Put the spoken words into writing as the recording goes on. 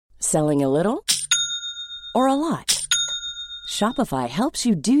Selling a little or a lot? Shopify helps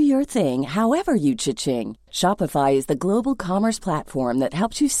you do your thing however you cha-ching. Shopify is the global commerce platform that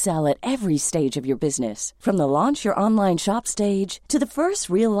helps you sell at every stage of your business. From the launch your online shop stage to the first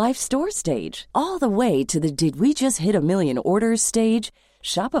real-life store stage, all the way to the did we just hit a million orders stage.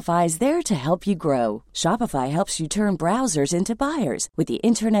 Shopify is there to help you grow. Shopify helps you turn browsers into buyers with the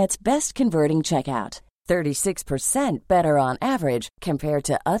internet's best converting checkout. 36% better on average compared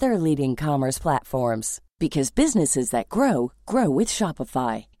to other leading commerce platforms. Because businesses that grow, grow with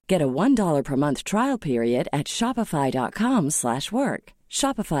Shopify. Get a $1 per month trial period at shopify.com/work.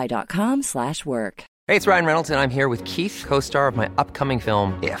 Shopify.com/work. Hey, it's Ryan Reynolds, and I'm here with Keith, co-star of my upcoming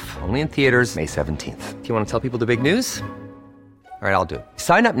film, If, only in theaters May 17th. Do you want to tell people the big news? All right, I'll do it.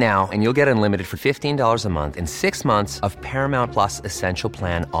 Sign up now and you'll get unlimited for $15 a month and 6 months of Paramount Plus Essential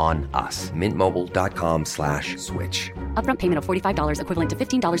Plan on us. MintMobile.com/switch. Upfront payment of $45 equivalent to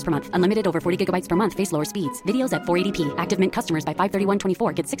 $15 per month. Unlimited over 40 gigabytes per month. Face lower speeds. Videos at 480p. Active Mint customers by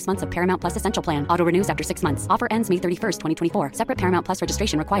 531.24 get 6 months of Paramount Plus Essential Plan. Auto renews after 6 months. Offer ends May 31st, 2024. Separate Paramount Plus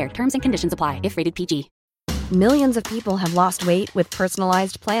registration required. Terms and conditions apply if rated PG. Millions of people have lost weight with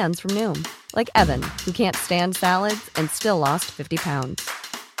personalized plans from Noom. Like Evan, who can't stand salads and still lost 50 pounds.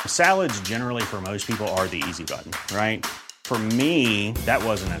 Salads generally for most people are the easy button, right? For me, that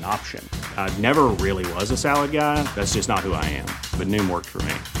wasn't an option. I never really was a salad guy. That's just not who I am. But Noom worked for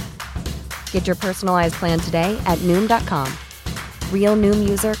me. Get your personalized plan today at Noom.com. Real Noom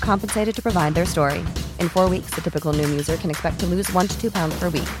user compensated to provide their story. In 4 weeks, the typical Noom user can expect to lose 1 to 2 pounds per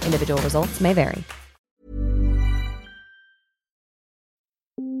week. Individual results may vary.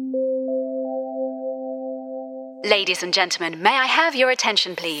 Ladies and gentlemen, may I have your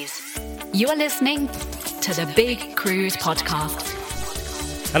attention, please? You are listening to the Big Cruise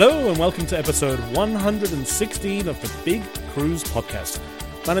Podcast. Hello and welcome to episode 116 of the Big Cruise Podcast.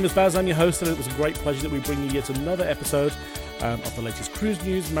 My name is Baz, I'm your host, and it was a great pleasure that we bring you yet another episode of the latest cruise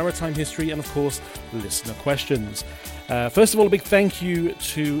news, maritime history, and of course, listener questions. First of all, a big thank you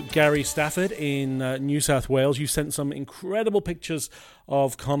to Gary Stafford in New South Wales. You sent some incredible pictures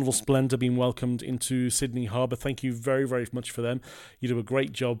of Carnival Splendor being welcomed into Sydney Harbour. Thank you very, very much for them. You do a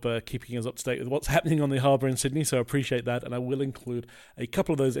great job keeping us up to date with what's happening on the harbour in Sydney, so I appreciate that, and I will include a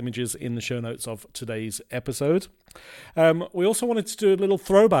couple of those images in the show notes of today's episode. We also wanted to do a little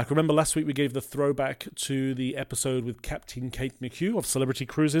throwback. Remember last week we gave the throwback to the episode with Captain Kate McHugh of Celebrity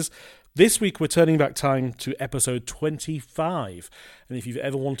Cruises. This week we're turning back time to episode 25, and if you've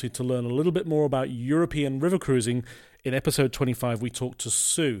ever wanted to learn a little bit more about European river cruising, in episode 25 we talked to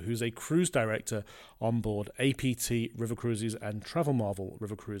Sue, who's a cruise director on board APT River Cruises and Travel Marvel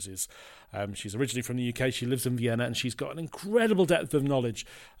River Cruises. She's originally from the UK, she lives in Vienna, and she's got an incredible depth of knowledge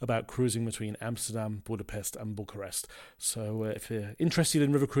about cruising between Amsterdam, Budapest and Bucharest. So if you're interested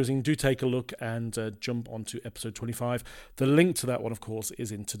in river cruising, do take a look and jump onto episode 25. The link to that one, of course,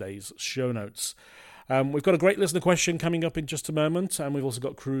 is in today's show notes. We've got a great listener question coming up in just a moment, and we've also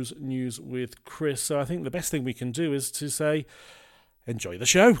got cruise news with Chris. So I think the best thing we can do is to say, enjoy the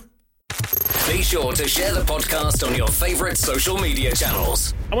show. Be sure to share the podcast on your favourite social media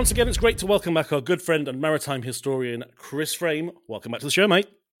channels. And once again, it's great to welcome back our good friend and maritime historian, Chris Frame. Welcome back to the show, mate.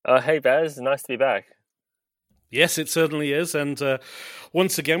 Hey, Baz. Nice to be back. Yes, it certainly is. And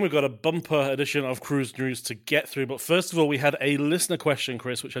once again, we've got a bumper edition of Cruise News to get through. But first of all, we had a listener question,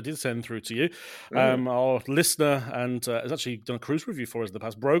 Chris, which I did send through to you. Our listener, and has actually done a cruise review for us in the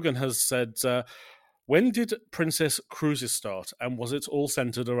past, Brogan, has said, when did Princess Cruises start? And was it all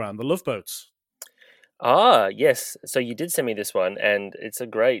centered around the Love Boats? Yes. So you did send me this one, and it's a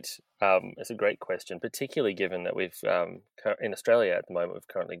great question, particularly given that we've in Australia at the moment we've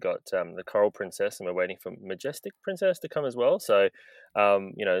currently got the Coral Princess, and we're waiting for Majestic Princess to come as well. So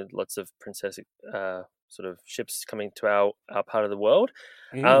lots of princess sort of ships coming to our part of the world.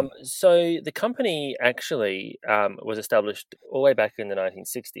 So the company actually was established all the way back in the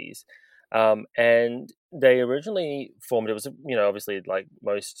 1960s. And they originally formed, it was, obviously like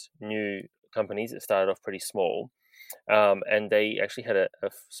most new companies, it started off pretty small. And they actually had a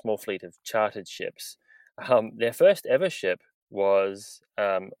small fleet of chartered ships. Their first ever ship was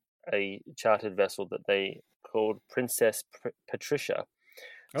a chartered vessel that they called Princess Patricia.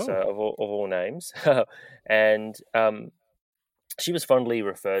 Oh. So of all names. And she was fondly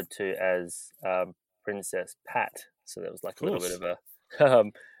referred to as Princess Pat. So there was like a little bit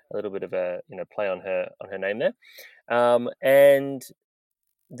of a play on her name there. And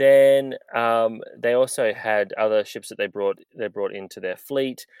then they also had other ships that they brought into their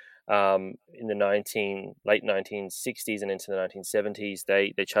fleet in the late 1960s and into the 1970s.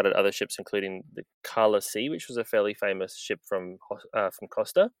 They chartered other ships, including the Carla Sea, which was a fairly famous ship from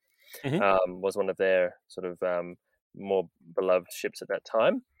Costa. was one of their sort of more beloved ships at that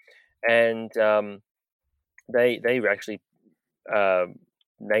time, and they actually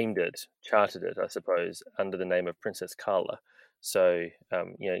chartered it, I suppose, under the name of Princess Carla. So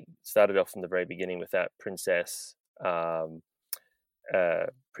started off from the very beginning with that princess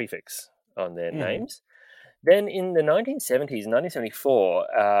prefix on their names. Then in the 1970s, 1974,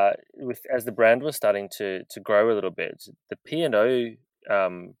 as the brand was starting to grow a little bit, the P&O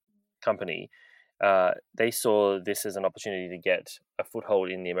company, they saw this as an opportunity to get a foothold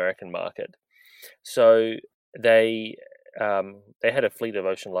in the American market. So they had a fleet of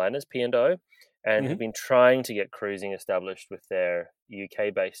ocean liners, P&O, and had been trying to get cruising established with their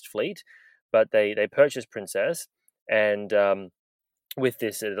UK-based fleet, but they purchased Princess, and with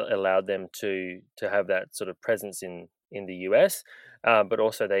this, it allowed them to have that sort of presence in the US, but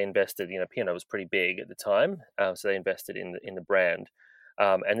also they invested. P&O was pretty big at the time, so they invested in the brand,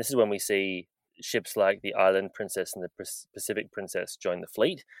 and this is when we see ships like the Island Princess and the Pacific Princess join the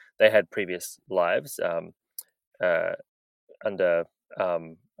fleet. They had previous lives under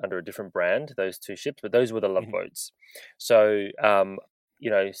a different brand, those two ships, but those were the love boats. So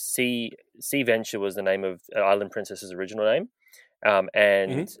Sea Venture was the name of Island Princess's original name.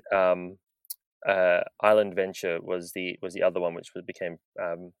 And Island Venture was the other one, which became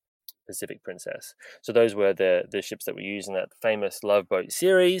Pacific Princess. So those were the ships that were used in that famous Love Boat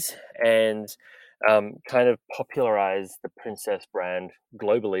series, and kind of popularized the Princess brand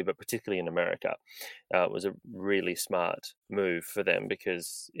globally, but particularly in America. It was a really smart move for them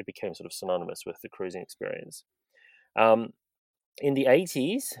because it became sort of synonymous with the cruising experience. In the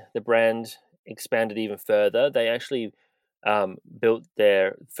 80s, the brand expanded even further. They actually built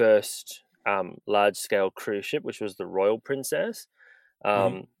their first large-scale cruise ship, which was the Royal Princess,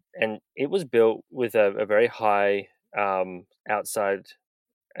 and it was built with a very high outside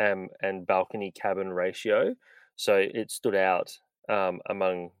and balcony cabin ratio, so it stood out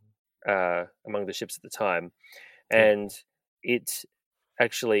among the ships at the time, and it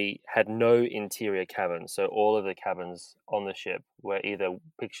actually had no interior cabin, so all of the cabins on the ship were either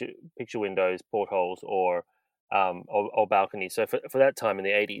picture windows, portholes, or balcony. So for that time in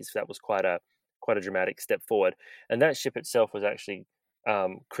the 80s, that was quite a dramatic step forward. And that ship itself was actually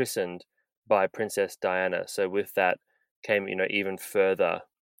christened by Princess Diana. So with that came even further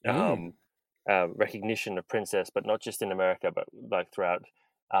recognition of Princess, but not just in America, but like throughout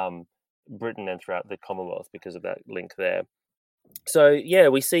Britain and throughout the Commonwealth because of that link there. So yeah,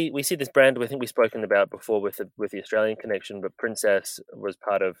 we see this brand. I think we've spoken about before with the Australian connection, but Princess was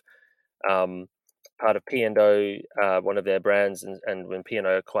part of P&O, one of their brands, and when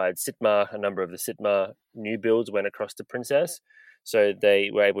P&O acquired Sitmar, a number of the Sitmar new builds went across to Princess, so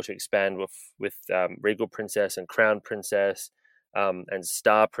they were able to expand with Regal Princess and Crown Princess and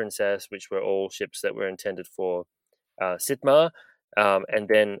Star Princess, which were all ships that were intended for Sitmar, and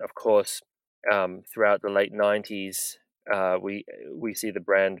then of course throughout the late 90s, we see the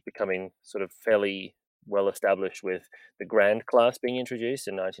brand becoming sort of fairly well established with the Grand class being introduced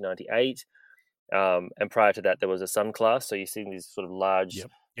in 1998. And prior to that, there was a Sun class. So you see these sort of large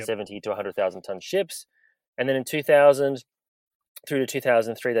 70 to 100,000 ton ships. And then in 2000 through to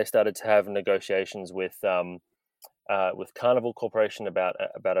 2003, they started to have negotiations with Carnival Corporation about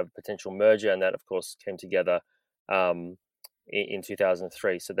a potential merger. And that, of course, came together in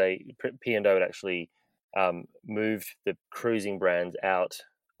 2003. So P&O had actually moved the cruising brand out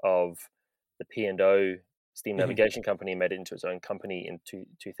of the P&O Steam Navigation Company and made it into its own company in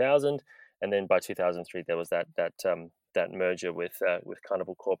 2000. And then by 2003, there was that merger with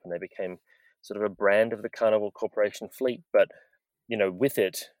Carnival Corp, and they became sort of a brand of the Carnival Corporation fleet. But with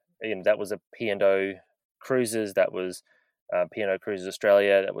it, that was a P&O Cruises, that was P&O Cruises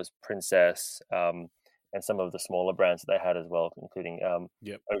Australia, that was Princess, and some of the smaller brands that they had as well, including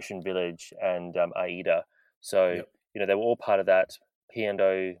Ocean Village and AIDA. So they were all part of that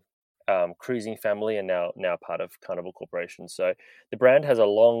P&O cruising family, and now part of Carnival Corporation. So the brand has a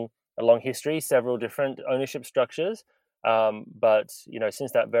long history, several different ownership structures, but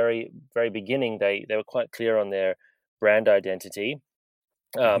since that very very beginning, they were quite clear on their brand identity,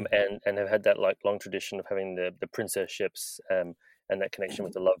 and have had that long tradition of having the Princess ships and that connection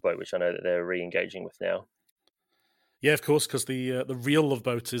with the Love Boat, which I know that they're re-engaging with now. Yeah, of course, because the real Love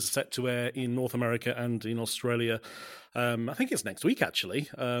Boat is set to air in North America and in Australia I think it's next week, actually.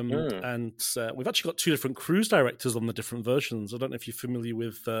 Mm. And we've actually got 2 different cruise directors on the different versions. I don't know if you're familiar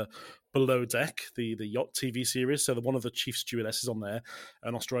with Below Deck, the yacht TV series. So one of the chief stewardesses on there,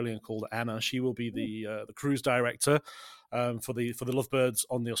 an Australian called Anna, she will be the cruise director for the Lovebirds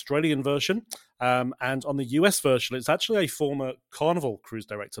on the Australian version. And on the US version, it's actually a former Carnival cruise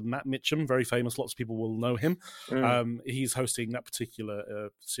director, Matt Mitchum, very famous. Lots of people will know him. He's hosting that particular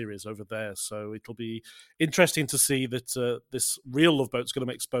series over there. So it'll be interesting to see that this real Love Boat's going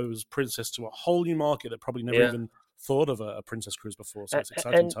to expose Princess to a whole new market that probably never even thought of a Princess cruise before. So it's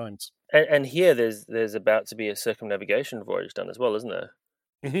exciting times. And here there's about to be a circumnavigation voyage done as well, isn't there?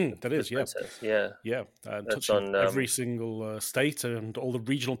 That is, yeah. Touching on every single state and all the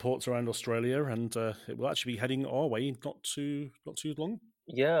regional ports around Australia, and it will actually be heading our way not too long.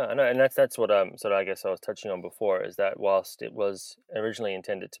 Yeah, I know, and that's what sort of I guess I was touching on before, is that whilst it was originally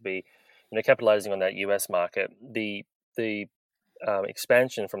intended to be, capitalizing on that US market, the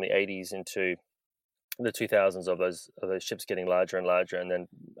expansion from the 80s into the 2000s of those ships getting larger and larger, and then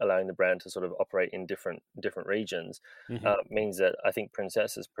allowing the brand to sort of operate in different regions, means that I think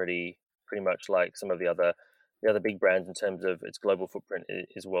Princess is pretty much like some of the other big brands in terms of its global footprint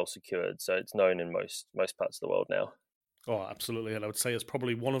is well secured. So it's known in most parts of the world now. Oh, absolutely, and I would say it's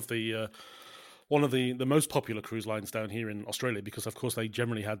probably one of the most popular cruise lines down here in Australia, because of course they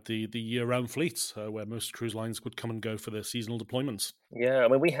generally had the year-round fleets where most cruise lines would come and go for their seasonal deployments. Yeah, I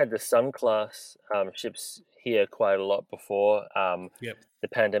mean, we had the Sun class ships here quite a lot before the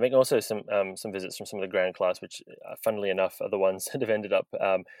pandemic, and also some visits from some of the Grand class, which funnily enough are the ones that have ended up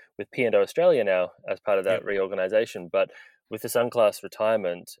with P&O Australia now as part of that reorganisation. But with the Sun class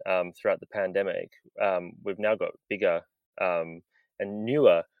retirement throughout the pandemic, we've now got bigger and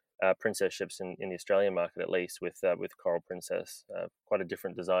newer Princess ships in the Australian market, at least with Coral Princess, quite a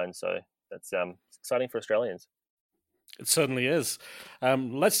different design. So that's exciting for Australians. It certainly is.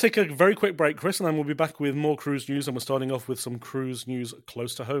 Let's take a very quick break, Chris, and then we'll be back with more cruise news, and we're starting off with some cruise news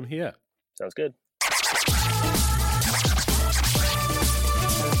close to home here. Sounds good.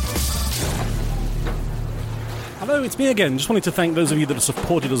 Hello, it's me again. Just wanted to thank those of you that have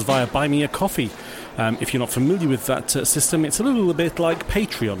supported us via Buy Me a Coffee. If you're not familiar with that system, it's a little bit like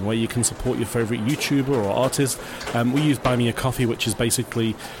Patreon, where you can support your favourite YouTuber or artist. We use Buy Me a Coffee, which is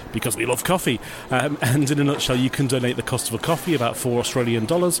basically because we love coffee. And in a nutshell, you can donate the cost of a coffee, about $4 Australian,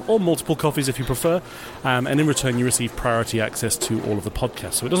 or multiple coffees if you prefer. And in return, you receive priority access to all of the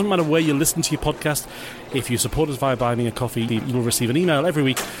podcasts. So it doesn't matter where you listen to your podcast. If you support us via Buy Me a Coffee, you'll receive an email every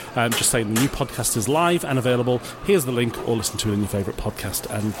week just saying the new podcast is live and available. Here's the link, or listen to it in your favourite podcast.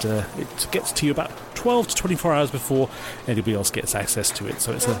 And it gets to you about 12 to 24 hours before anybody else gets access to it.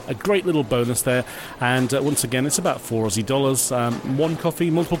 So it's a great little bonus there. And once again, it's about $4 Aussie. One coffee,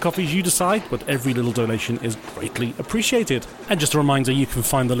 multiple coffees, you decide, but every little donation is greatly appreciated. And just a reminder, you can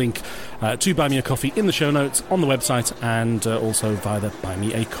find the link to Buy Me a Coffee in the show notes on the website, and also via the Buy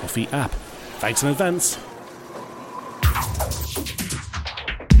Me a Coffee app. Thanks in advance.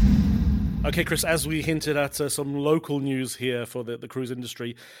 Okay, Chris, as we hinted at, some local news here for the cruise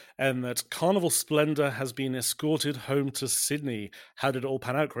industry, and that Carnival Splendor has been escorted home to Sydney. How did it all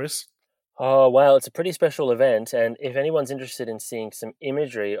pan out, Chris? Oh, wow, it's a pretty special event, and if anyone's interested in seeing some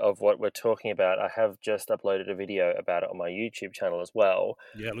imagery of what we're talking about, I have just uploaded a video about it on my YouTube channel as well.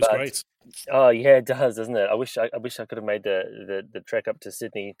 Yeah, it looks great. Oh, yeah, it does, doesn't it? I wish I could have made the trek up to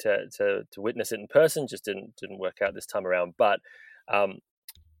Sydney to witness it in person. Just didn't work out this time around, but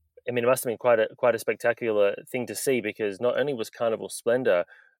I mean, it must have been quite a spectacular thing to see, because not only was Carnival Splendor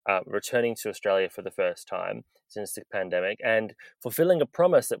returning to Australia for the first time since the pandemic, and fulfilling a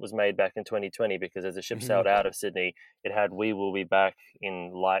promise that was made back in 2020, because as the ship sailed out of Sydney, it had "We will be back"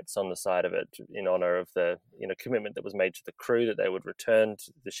 in lights on the side of it in honor of the commitment that was made to the crew that they would return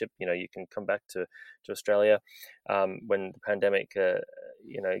to the ship. You can come back to Australia when the pandemic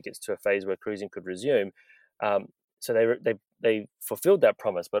gets to a phase where cruising could resume. So they fulfilled that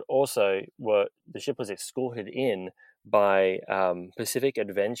promise, but also the ship was escorted in by Pacific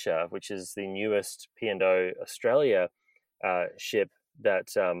Adventure, which is the newest P&O Australia ship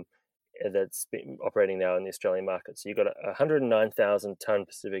that's been operating now in the Australian market. So you've got a 109,000-ton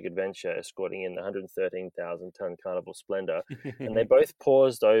Pacific Adventure escorting in the 113,000-ton Carnival Splendor, and they both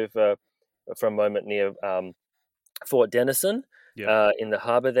paused over for a moment near Fort Denison. In the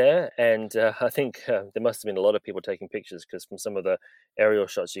harbour there, and I think there must have been a lot of people taking pictures, because from some of the aerial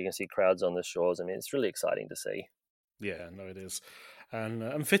shots you can see crowds on the shores. I mean, it's really exciting to see. Yeah, no, it is.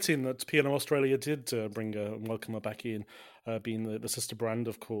 And fitting that P&O Australia did bring a welcomer back in, being the sister brand,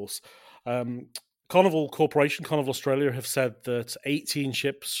 of course. Carnival Corporation, Carnival Australia, have said that 18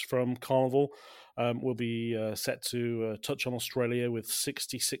 ships from Carnival will be set to touch on Australia with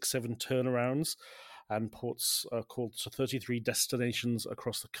 66-7 turnarounds and ports called to 33 destinations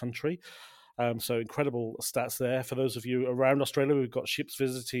across the country. So incredible stats there. For those of you around Australia, we've got ships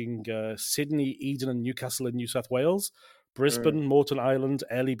visiting Sydney, Eden and Newcastle in New South Wales, Brisbane, Moreton Island,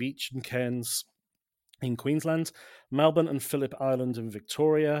 Airlie Beach and Cairns in Queensland, Melbourne and Phillip Island in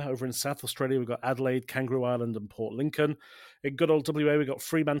Victoria. Over in South Australia, we've got Adelaide, Kangaroo Island and Port Lincoln. In good old WA, we've got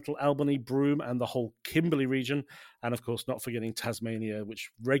Fremantle, Albany, Broome and the whole Kimberley region. And of course, not forgetting Tasmania, which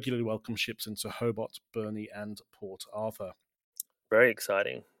regularly welcomes ships into Hobart, Burnie and Port Arthur. Very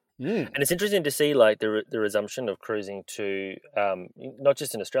exciting. And it's interesting to see like the resumption of cruising to not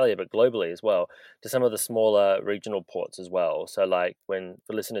just in Australia but globally as well, to some of the smaller regional ports as well. So like when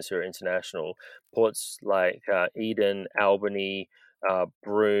for listeners who are international, ports like Eden, Albany,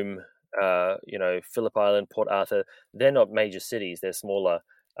 Broome, Phillip Island, Port Arthur, they're not major cities; they're smaller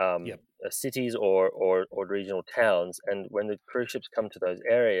cities or regional towns. And when the cruise ships come to those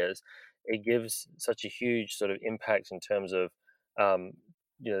areas, it gives such a huge sort of impact in terms of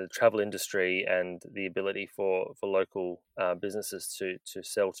the travel industry and the ability for local businesses to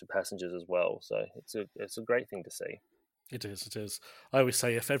sell to passengers as well. So it's a great thing to see. It is. I always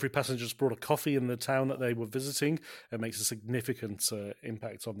say if every passenger just brought a coffee in the town that they were visiting, it makes a significant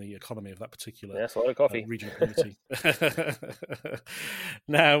impact on the economy of that particular a lot of coffee. Regional community.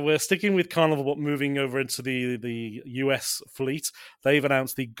 Now, we're sticking with Carnival, but moving over into the US fleet. They've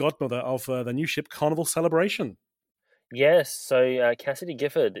announced the godmother of the new ship, Carnival Celebration. Yes, so Cassidy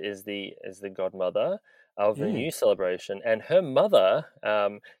Gifford is the godmother of the new celebration, and her mother,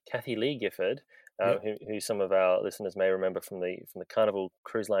 Kathy Lee Gifford, who some of our listeners may remember from the Carnival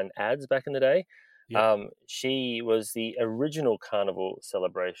Cruise Line ads back in the day. She was the original Carnival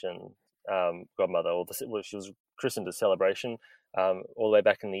Celebration godmother, she was christened as Celebration all the way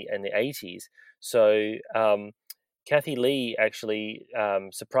back in the 80s. So Kathy Lee actually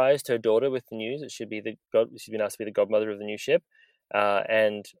surprised her daughter with the news that she'd been asked to be the godmother of the new ship,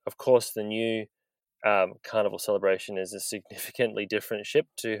 and of course the new Carnival Celebration is a significantly different ship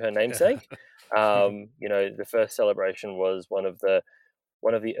to her namesake. The first Celebration was one of the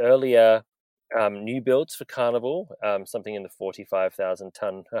earlier new builds for Carnival, something in the 45,000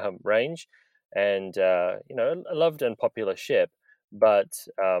 ton range, and a loved and popular ship. But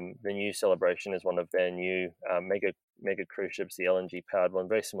the new Celebration is one of their new mega cruise ships, the LNG powered one,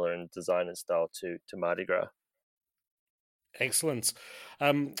 very similar in design and style to Mardi Gras. Excellent.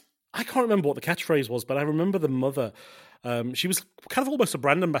 I can't remember what the catchphrase was, but I remember the mother. She was kind of almost a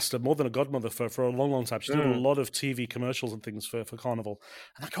brand ambassador more than a godmother for a long, long time. She did a lot of TV commercials and things for Carnival.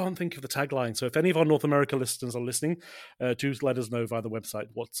 And I can't think of the tagline. So if any of our North America listeners are listening, do let us know via the website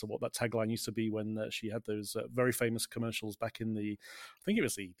what that tagline used to be when she had those very famous commercials back in I think it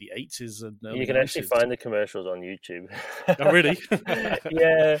was the 80s. And you can actually find the commercials on YouTube. Oh, really?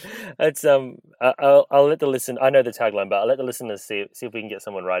 Yeah. It's I'll let the listen. I know the tagline, but I'll let the listeners see if we can get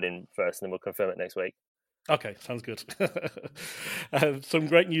someone right in first, and then we'll confirm it next week. Okay, sounds good. Some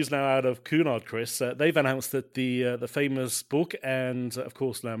great news now out of Cunard, Chris. They've announced that the famous book and, of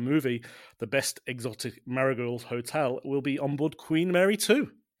course, now movie, The Best Exotic Marigold Hotel, will be on board Queen Mary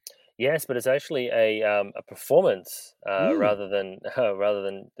 2. Yes, but it's actually a performance rather than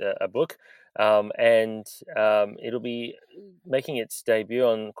a book, and it'll be making its debut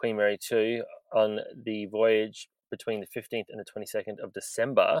on Queen Mary 2 on the voyage between the 15th and the 22nd of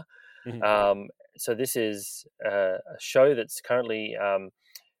December. So this is a show that's currently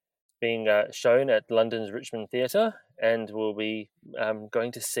being shown at London's Richmond Theatre, and we'll be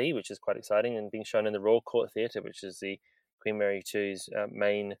going to see, which is quite exciting, and being shown in the Royal Court Theatre, which is the Queen Mary 2's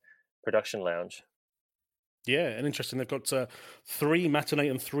main production lounge. Yeah, and interesting. They've got 3 matinee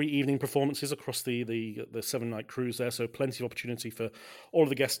and 3 evening performances across the 7-night cruise there, so plenty of opportunity for all of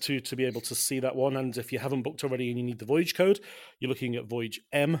the guests to be able to see that one. And if you haven't booked already and you need the voyage code, you're looking at voyage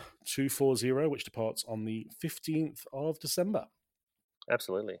M240, which departs on the 15th of December.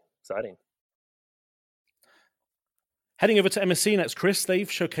 Absolutely. Exciting. Heading over to MSC next, Chris, they've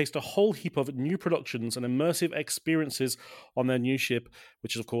showcased a whole heap of new productions and immersive experiences on their new ship,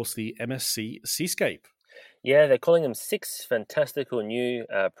 which is, of course, the MSC Seascape. Yeah, they're calling them 6 fantastical new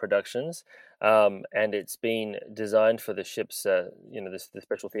productions, and it's been designed for the ship's, the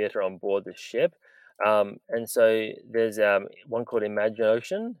special theatre on board the ship. And so there's one called Imagine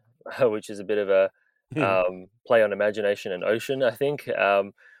Ocean, which is a bit of a play on imagination and ocean, I think.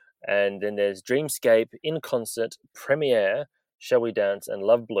 And then there's Dreamscape, In Concert, Premiere, Shall We Dance, and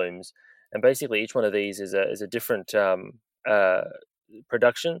Love Blooms. And basically each one of these is a different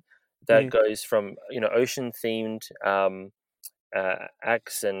production that goes from ocean themed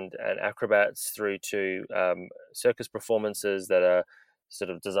acts and acrobats through to circus performances that are sort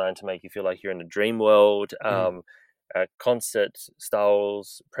of designed to make you feel like you're in a dream world. Concert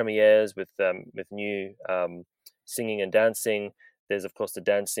styles premieres with new singing and dancing. There's of course the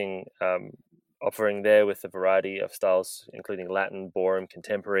dancing offering there with a variety of styles, including Latin, ballroom,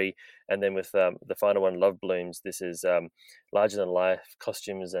 contemporary, and then with the final one, Love Blooms. This is larger than life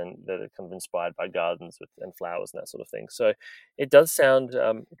costumes and that are kind of inspired by gardens and flowers and that sort of thing. So it does sound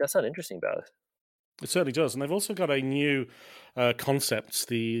interesting about it. It certainly does. And they've also got a new concept,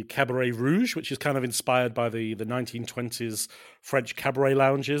 the Cabaret Rouge, which is kind of inspired by the 1920s French cabaret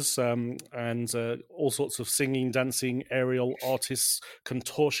lounges and all sorts of singing, dancing, aerial artists,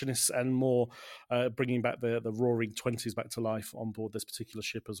 contortionists, and more, bringing back the roaring 20s back to life on board this particular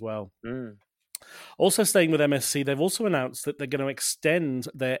ship as well. Also staying with MSC, they've also announced that they're going to extend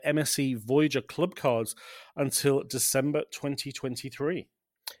their MSC Voyager Club cards until December 2023.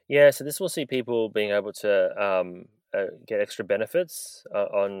 Yeah, so this will see people being able to get extra benefits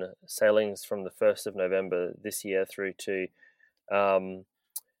on sailings from the 1st of November this year through to the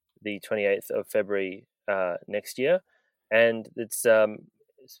 28th of February next year. And it's some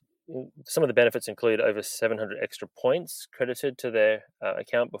of the benefits include over 700 extra points credited to their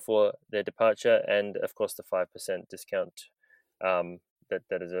account before their departure, and of course the 5% discount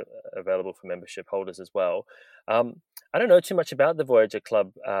that is available for membership holders as well. I don't know too much about the Voyager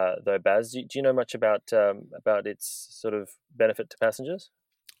Club, though, Baz. Do you know much about its sort of benefit to passengers?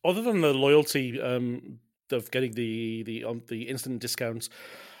 Other than the loyalty of getting the instant discounts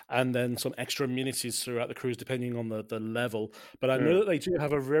and then some extra amenities throughout the cruise, depending on the level. But I know that they do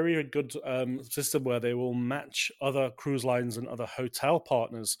have a very, very good system where they will match other cruise lines and other hotel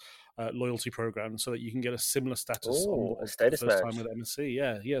partners' loyalty programs so that you can get a similar status on board a status the first match. time with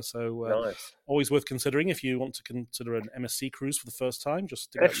MSC. Yeah. So Nice. always worth considering if you want to consider an MSC cruise for the first time.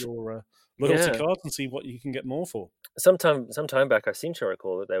 Just dig out your loyalty card and see what you can get more for. Some time back, I seem to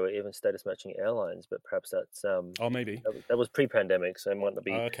recall that they were even status matching airlines, but perhaps that's maybe that was pre-pandemic, so it might not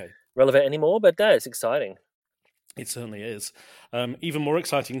be okay. relevant anymore. But it's exciting. It certainly is. Even more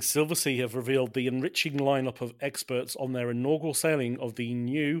exciting, Silversea have revealed the enriching lineup of experts on their inaugural sailing of the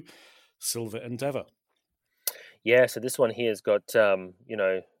new Silver Endeavour. Yeah, so this one here has got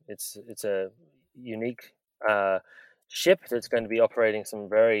it's a unique ship that's going to be operating some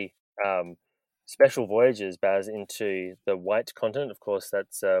very special voyages, Baz, into the White Continent. Of course,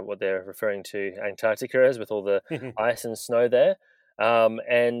 that's what they're referring to Antarctica as, with all the ice and snow there.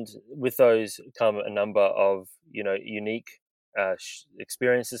 And with those come a number of unique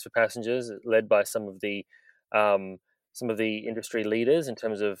experiences for passengers, led by some of the industry leaders in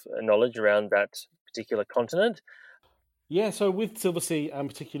terms of knowledge around that particular continent. Yeah, so with Silversea, and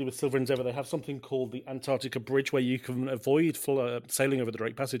particularly with Silver Endeavour, they have something called the Antarctica Bridge, where you can avoid sailing over the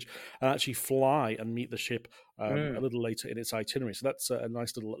Drake Passage and actually fly and meet the ship a little later in its itinerary. So that's a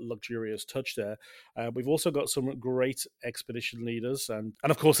nice little luxurious touch there. We've also got some great expedition leaders, and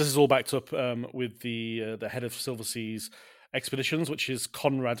of course, this is all backed up with the head of Silversea's expeditions, which is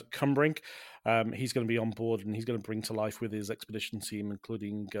Cunard Cumbrink. He's going to be on board and he's going to bring to life with his expedition team,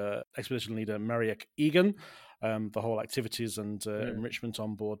 including expedition leader Mariek Egan, the whole activities and enrichment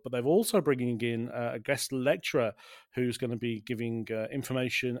on board. But they're also bringing in a guest lecturer who's going to be giving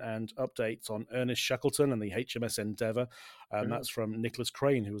information and updates on Ernest Shackleton and the HMS Endeavour. That's from Nicholas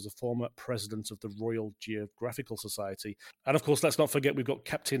Crane, who was a former president of the Royal Geographical Society. And of course, let's not forget we've got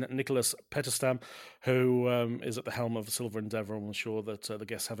Captain Nicholas Petterstam, who is at the helm of the Silver Endeavour, and we're sure that the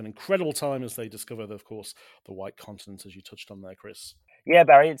guests have an incredible time as they discover, of course, the White Continent, as you touched on there, Chris. Yeah,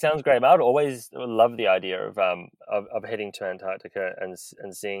 Barry, it sounds great. I would always love the idea of heading to Antarctica and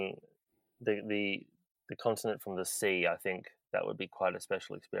seeing the continent from the sea. I think that would be quite a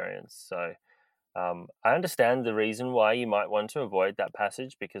special experience. So I understand the reason why you might want to avoid that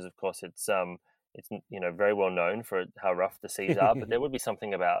passage, because of course it's very well known for how rough the seas are. But there would be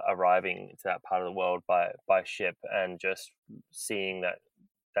something about arriving to that part of the world by ship and just seeing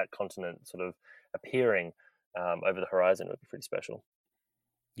that continent sort of appearing over the horizon would be pretty special.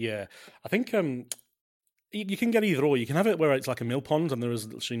 Yeah, I think you can get either or. You can have it where it's like a mill pond and there is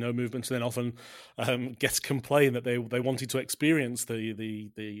literally no movement, and then often guests complain that they wanted to experience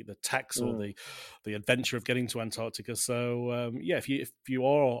the tax or the adventure of getting to Antarctica. So if you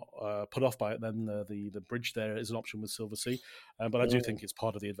are put off by it, then the bridge there is an option with Silversea. But I do think it's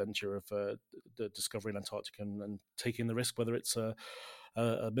part of the adventure of the discovering Antarctica and taking the risk, whether it's a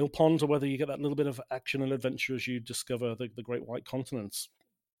mill pond or whether you get that little bit of action and adventure as you discover the Great White Continents.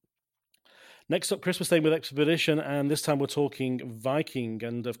 Next up, Chris, we're staying with Expedition, and this time we're talking Viking.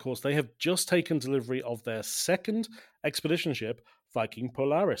 And of course, they have just taken delivery of their second expedition ship, Viking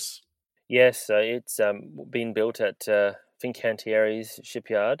Polaris. Yes, so it's been built at Fincantieri's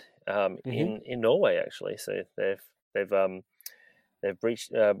shipyard in Norway, actually. So they've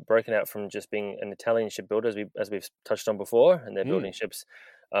broken out from just being an Italian shipbuilder, as we've touched on before, and they're building ships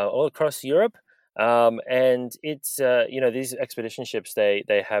all across Europe. And it's these expedition ships,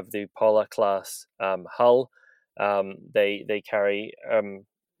 they have the Polar class hull. They carry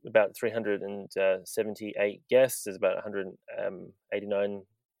about 378 guests. There's about 189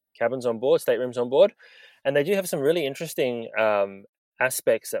 cabins on board, staterooms on board, and they do have some really interesting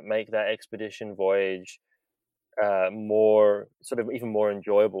aspects that make that expedition voyage even more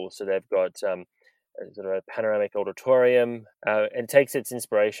enjoyable. So they've got sort of a panoramic auditorium, and takes its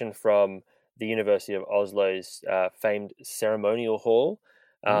inspiration from the University of Oslo's famed ceremonial hall.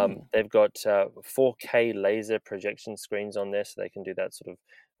 They've got 4K laser projection screens on there, so they can do that sort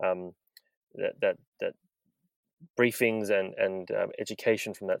of that briefings and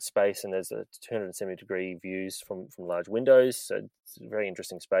education from that space. And there's a 270-degree views from large windows, so it's a very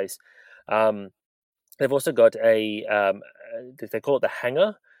interesting space. They've also got they call it the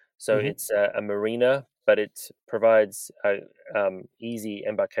hangar. So it's a marina, but it provides easy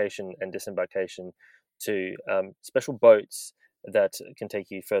embarkation and disembarkation to special boats that can take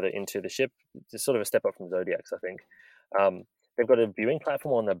you further into the ship. It's sort of a step up from Zodiacs, I think. They've got a viewing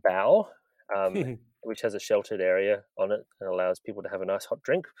platform on the bow, which has a sheltered area on it and allows people to have a nice hot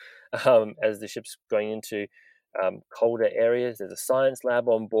drink as the ship's going into colder areas. There's a science lab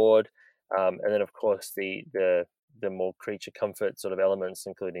on board, and then of course the more creature comfort sort of elements,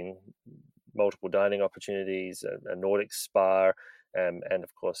 including multiple dining opportunities, a Nordic spa, and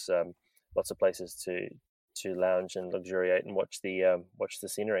of course lots of places to lounge and luxuriate and watch the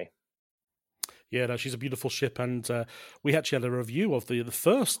scenery. Yeah, no, she's a beautiful ship, and we actually had a review of the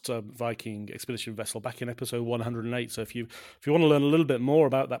first Viking expedition vessel back in episode 108. So if you want to learn a little bit more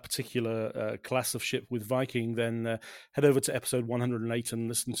about that particular class of ship with Viking, then head over to episode 108 and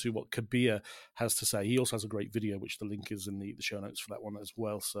listen to what Kabir has to say. He also has a great video, which the link is in the show notes for that one as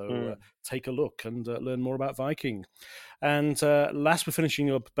well. So take a look and learn more about Viking. And last, we're finishing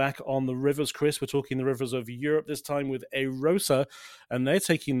up back on the rivers, Chris. We're talking the rivers of Europe, this time with A-Rosa, and they're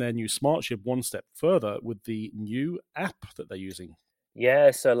taking their new smart ship one step further with the new app that they're using.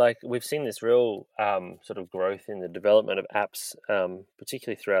 Yeah, so like we've seen this real sort of growth in the development of apps,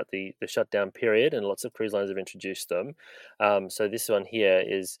 particularly throughout the shutdown period, and lots of cruise lines have introduced them. So this one here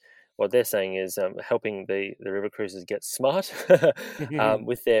is what they're saying is helping the river cruisers get smart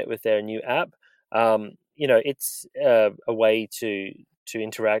with their new app. It's a way to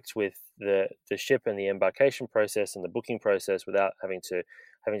interact with the ship and the embarkation process and the booking process without having to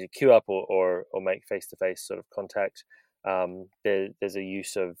queue up or make face-to-face sort of contact. There's a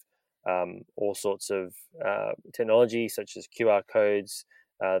use of all sorts of technology, such as QR codes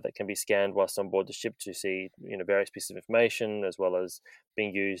that can be scanned whilst on board the ship to see various pieces of information, as well as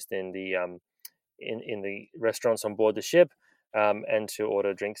being used in the restaurants on board the ship, and to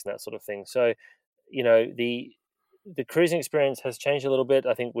order drinks and that sort of thing. So the cruising experience has changed a little bit.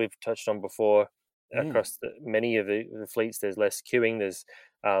 I think we've touched on before across many of the fleets. There's less queuing. There's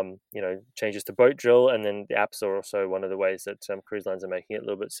changes to boat drill, and then the apps are also one of the ways that cruise lines are making it a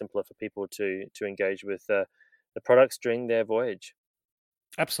little bit simpler for people to engage with the products during their voyage.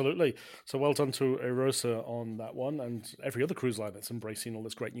 Absolutely. So well done to A-Rosa on that one, and every other cruise line that's embracing all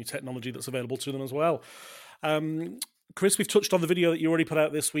this great new technology that's available to them as well. Chris, we've touched on the video that you already put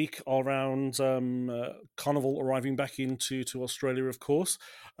out this week around Carnival arriving back into Australia, of course.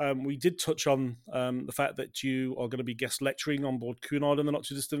 We did touch on the fact that you are going to be guest lecturing on board Cunard in the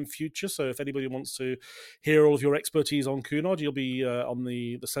not-too-distant future. So if anybody wants to hear all of your expertise on Cunard, you'll be on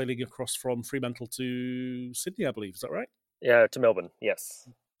the sailing across from Fremantle to Sydney, I believe. Is that right? Yeah, to Melbourne, yes.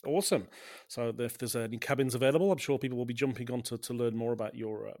 Awesome. So if there's any cabins available, I'm sure people will be jumping on to learn more about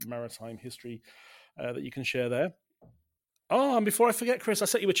your maritime history that you can share there. Oh, and before I forget, Chris, I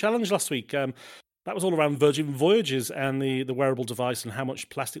set you a challenge last week. That was all around Virgin Voyages and the wearable device and how much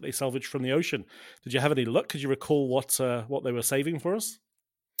plastic they salvaged from the ocean. Did you have any luck? Could you recall what they were saving for us?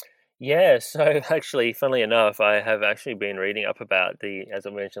 Yeah, so actually, funnily enough, I have actually been reading up about as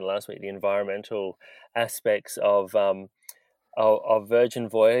I mentioned last week, the environmental aspects of Virgin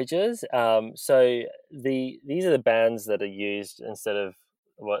Voyages. So these are the bands that are used instead of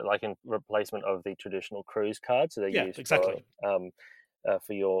like in replacement of the traditional cruise card. So they're used exactly.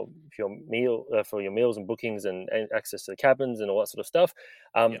 For your meal, for your meals and bookings and access to the cabins and all that sort of stuff.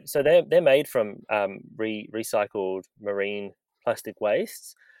 So they're made from recycled marine plastic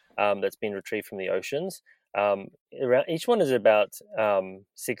wastes. that's been retrieved from the oceans. Each one is about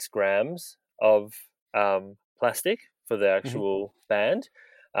 6 grams of plastic for the actual band.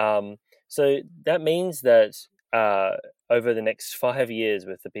 So that means that over the next 5 years,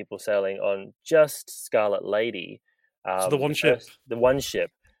 with the people sailing on just Scarlet Lady, so the one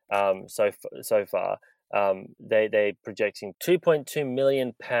ship, so far, they're projecting 2.2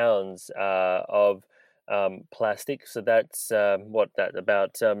 million pounds of plastic. So that's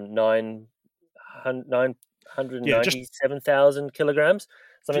about 997,000 kilograms,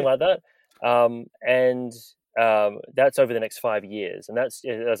 something like that. And that's over the next 5 years, and that's,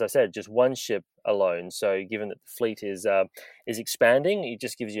 as I said, just one ship alone. So given that the fleet is expanding, it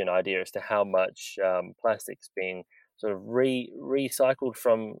just gives you an idea as to how much plastic's being sort of recycled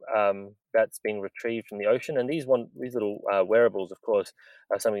from that's being retrieved from the ocean. And these little wearables, of course,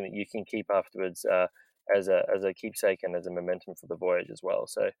 are something that you can keep afterwards as a keepsake and as a momentum for the voyage as well.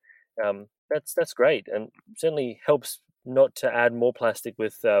 So that's great, and certainly helps not to add more plastic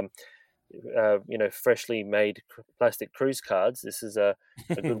with freshly made plastic cruise cards. This is a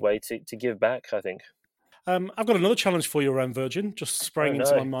good way to give back, I think. I've got another challenge for you around Virgin, just sprang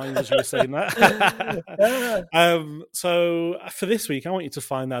into my mind as you were saying that. So for this week, I want you to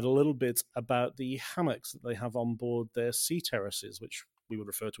find out a little bit about the hammocks that they have on board their sea terraces, which we would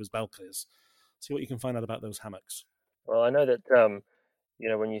refer to as balconies. See what you can find out about those hammocks. Well, I know that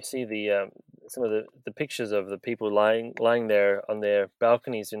when you see some of the pictures of the people lying there on their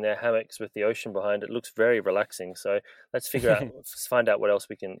balconies in their hammocks with the ocean behind, it looks very relaxing. So let's find out what else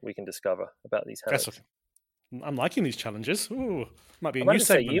we can discover about these hammocks. Yes, I'm liking these challenges. Ooh, might be a new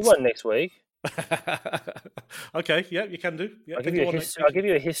segment. Say you one next week. Okay, yeah, you can do. Yeah, I'll give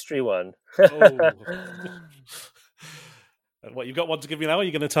you a history one. What, you've got one to give me now, or are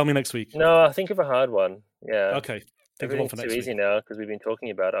you going to tell me next week? No, I think of a hard one. Yeah. Okay. Everything's too easy now because we've been talking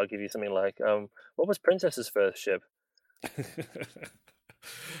about it. I'll give you something like, what was Princess's first ship?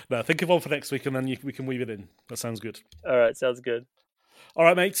 No, think of one for next week, and then we can weave it in. That sounds good. All right, sounds good. All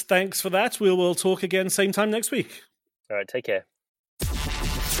right, mates, thanks for that. We will talk again same time next week. All right, take care.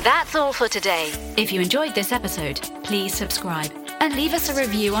 That's all for today. If you enjoyed this episode, please subscribe and leave us a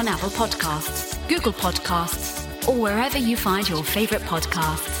review on Apple Podcasts, Google Podcasts, or wherever you find your favourite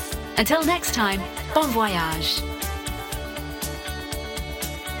podcasts. Until next time, bon voyage.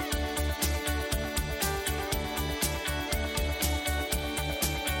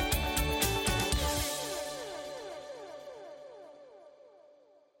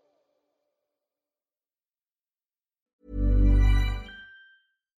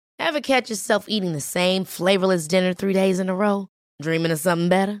 Ever catch yourself eating the same flavorless dinner 3 days in a row? Dreaming of something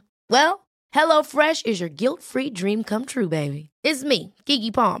better? Well, HelloFresh is your guilt-free dream come true, baby. It's me,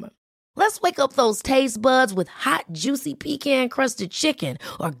 Keke Palmer. Let's wake up those taste buds with hot, juicy pecan-crusted chicken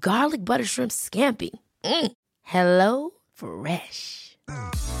or garlic butter shrimp scampi. Hello Fresh.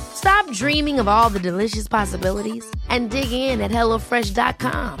 Stop dreaming of all the delicious possibilities and dig in at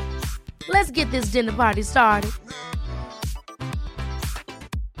HelloFresh.com. Let's get this dinner party started.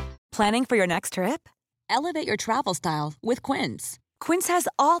 Planning for your next trip? Elevate your travel style with Quince. Quince has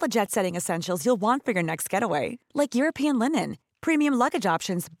all the jet-setting essentials you'll want for your next getaway, like European linen, premium luggage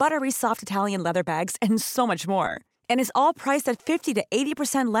options, buttery soft Italian leather bags, and so much more. And is all priced at 50 to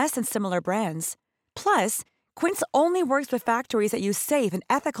 80% less than similar brands. Plus, Quince only works with factories that use safe and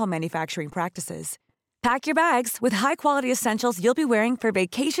ethical manufacturing practices. Pack your bags with high-quality essentials you'll be wearing for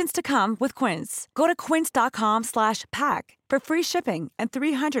vacations to come with Quince. Go to quince.com/pack for free shipping and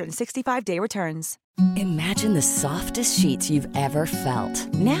 365-day returns. Imagine the softest sheets you've ever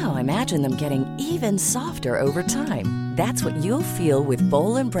felt. Now imagine them getting even softer over time. That's what you'll feel with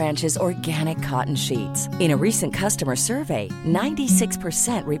Boll & Branch's organic cotton sheets. In a recent customer survey,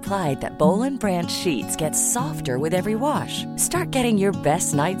 96% replied that Boll & Branch sheets get softer with every wash. Start getting your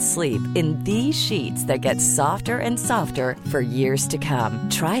best night's sleep in these sheets that get softer and softer for years to come.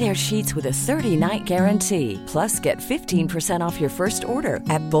 Try their sheets with a 30-night guarantee. Plus, get 15% off your first order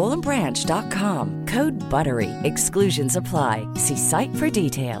at bollandbranch.com. Code BUTTERY. Exclusions apply. See site for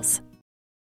details.